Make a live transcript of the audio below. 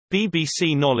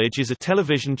BBC Knowledge is a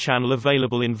television channel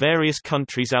available in various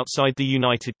countries outside the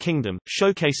United Kingdom,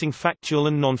 showcasing factual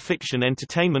and non-fiction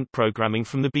entertainment programming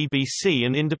from the BBC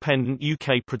and independent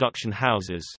UK production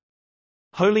houses.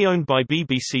 Wholly owned by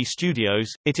BBC Studios,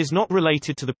 it is not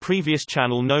related to the previous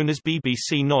channel known as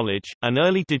BBC Knowledge, an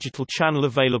early digital channel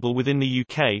available within the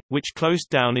UK, which closed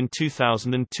down in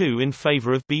 2002 in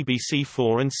favour of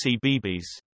BBC4 and CBeebies.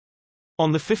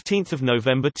 On 15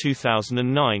 November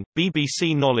 2009,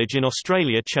 BBC Knowledge in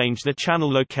Australia changed their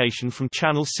channel location from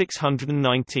Channel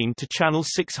 619 to Channel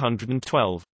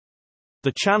 612.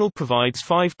 The channel provides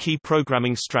 5 key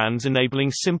programming strands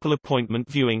enabling simple appointment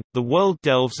viewing. The world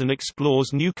delves and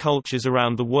explores new cultures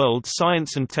around the world.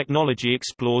 Science and technology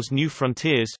explores new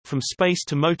frontiers. From space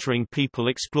to motoring, people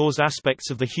explores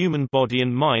aspects of the human body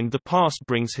and mind. The past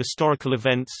brings historical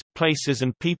events, places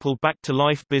and people back to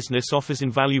life. Business offers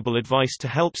invaluable advice to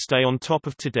help stay on top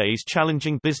of today's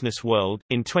challenging business world.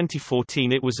 In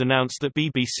 2014 it was announced that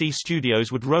BBC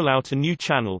Studios would roll out a new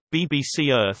channel,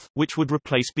 BBC Earth, which would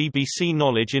replace BBC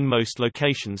Knowledge in most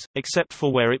locations, except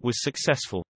for where it was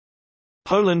successful.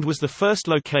 Poland was the first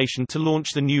location to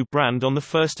launch the new brand on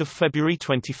 1 February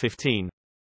 2015.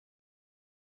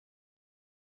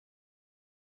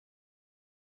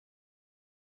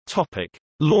 Topic: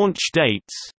 Launch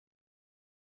dates.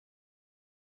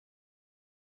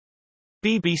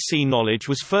 BBC Knowledge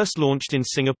was first launched in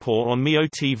Singapore on Mio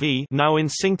TV, now in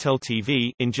Singtel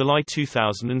TV, in July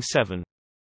 2007.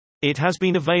 It has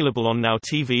been available on Now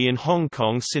TV in Hong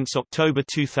Kong since October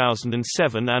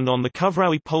 2007 and on the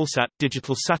Kuvraui Polsat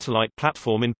digital satellite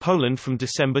platform in Poland from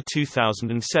December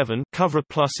 2007. Kuvra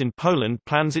Plus in Poland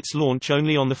plans its launch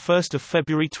only on 1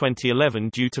 February 2011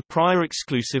 due to prior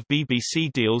exclusive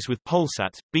BBC deals with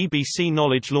Polsat. BBC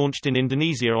Knowledge launched in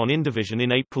Indonesia on Indovision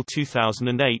in April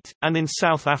 2008, and in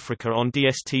South Africa on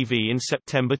DSTV in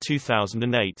September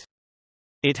 2008.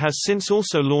 It has since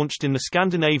also launched in the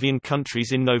Scandinavian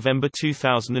countries in November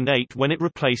 2008 when it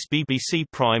replaced BBC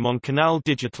Prime on Canal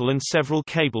Digital and several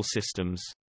cable systems.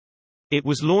 It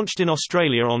was launched in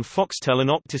Australia on Foxtel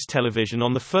and Optus Television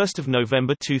on 1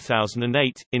 November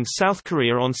 2008, in South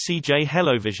Korea on CJ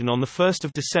Hellovision on 1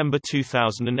 December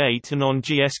 2008 and on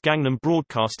GS Gangnam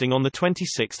Broadcasting on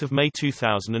 26 May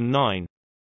 2009.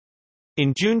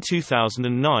 In June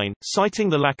 2009, citing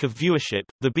the lack of viewership,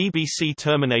 the BBC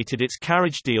terminated its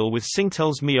carriage deal with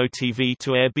Singtel's Mio TV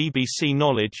to air BBC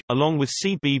Knowledge, along with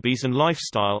CBeebies and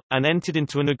Lifestyle, and entered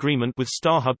into an agreement with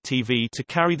StarHub TV to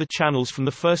carry the channels from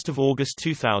 1 August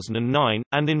 2009,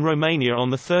 and in Romania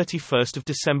on 31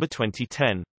 December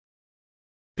 2010.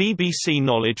 BBC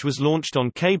Knowledge was launched on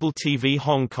Cable TV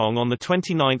Hong Kong on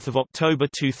 29 October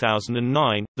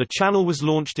 2009. The channel was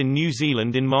launched in New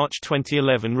Zealand in March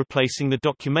 2011, replacing the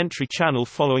documentary channel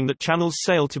following the channel's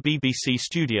sale to BBC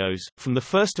Studios. From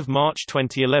 1 March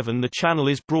 2011 the channel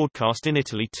is broadcast in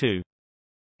Italy too.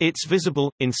 It's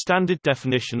visible, in standard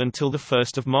definition until 1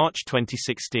 March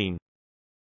 2016.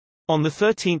 On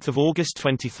 13 August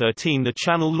 2013 the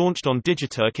channel launched on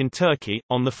Digiturk in Turkey.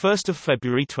 On 1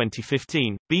 February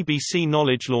 2015, BBC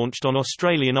Knowledge launched on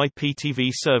Australian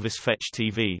IPTV service Fetch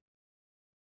TV.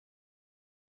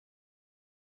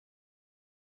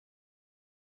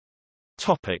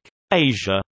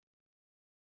 Asia.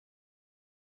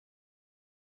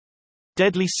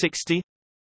 Deadly 60,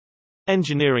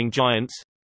 Engineering Giants,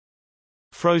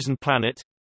 Frozen Planet,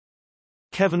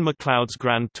 Kevin MacLeod's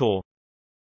Grand Tour,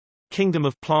 Kingdom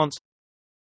of Plants,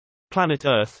 Planet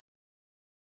Earth,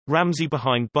 Ramsay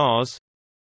Behind Bars,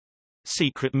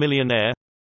 Secret Millionaire,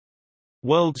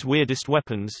 World's Weirdest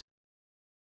Weapons,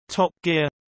 Top Gear.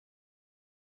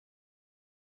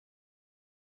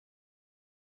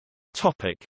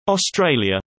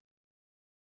 Australia.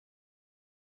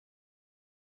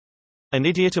 An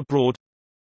Idiot Abroad,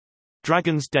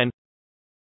 Dragon's Den,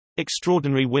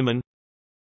 Extraordinary Women,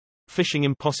 Fishing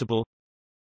Impossible,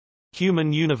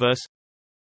 Human Universe,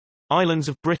 Islands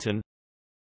of Britain,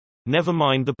 Never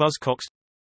Mind the Buzzcocks,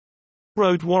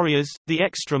 Road Warriors, The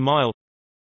Extra Mile,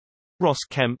 Ross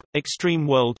Kemp, Extreme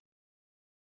World,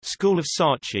 School of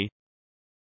Saatchi,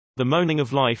 The Moaning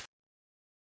of Life,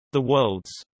 The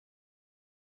Worlds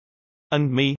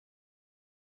and Me,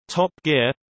 Top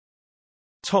Gear,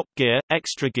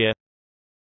 Extra Gear,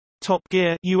 Top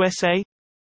Gear USA,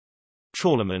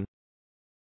 Trawlerman,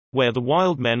 Where the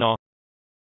Wild Men Are,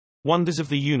 Wonders of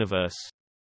the Universe.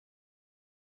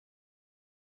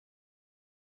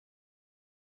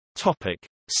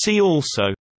 See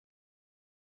also: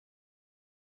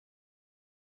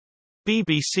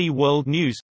 BBC World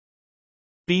News,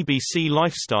 BBC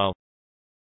Lifestyle,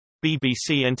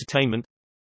 BBC Entertainment,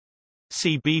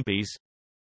 CBeebies,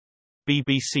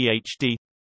 BBC HD,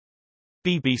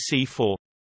 BBC 4,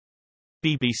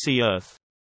 BBC Earth.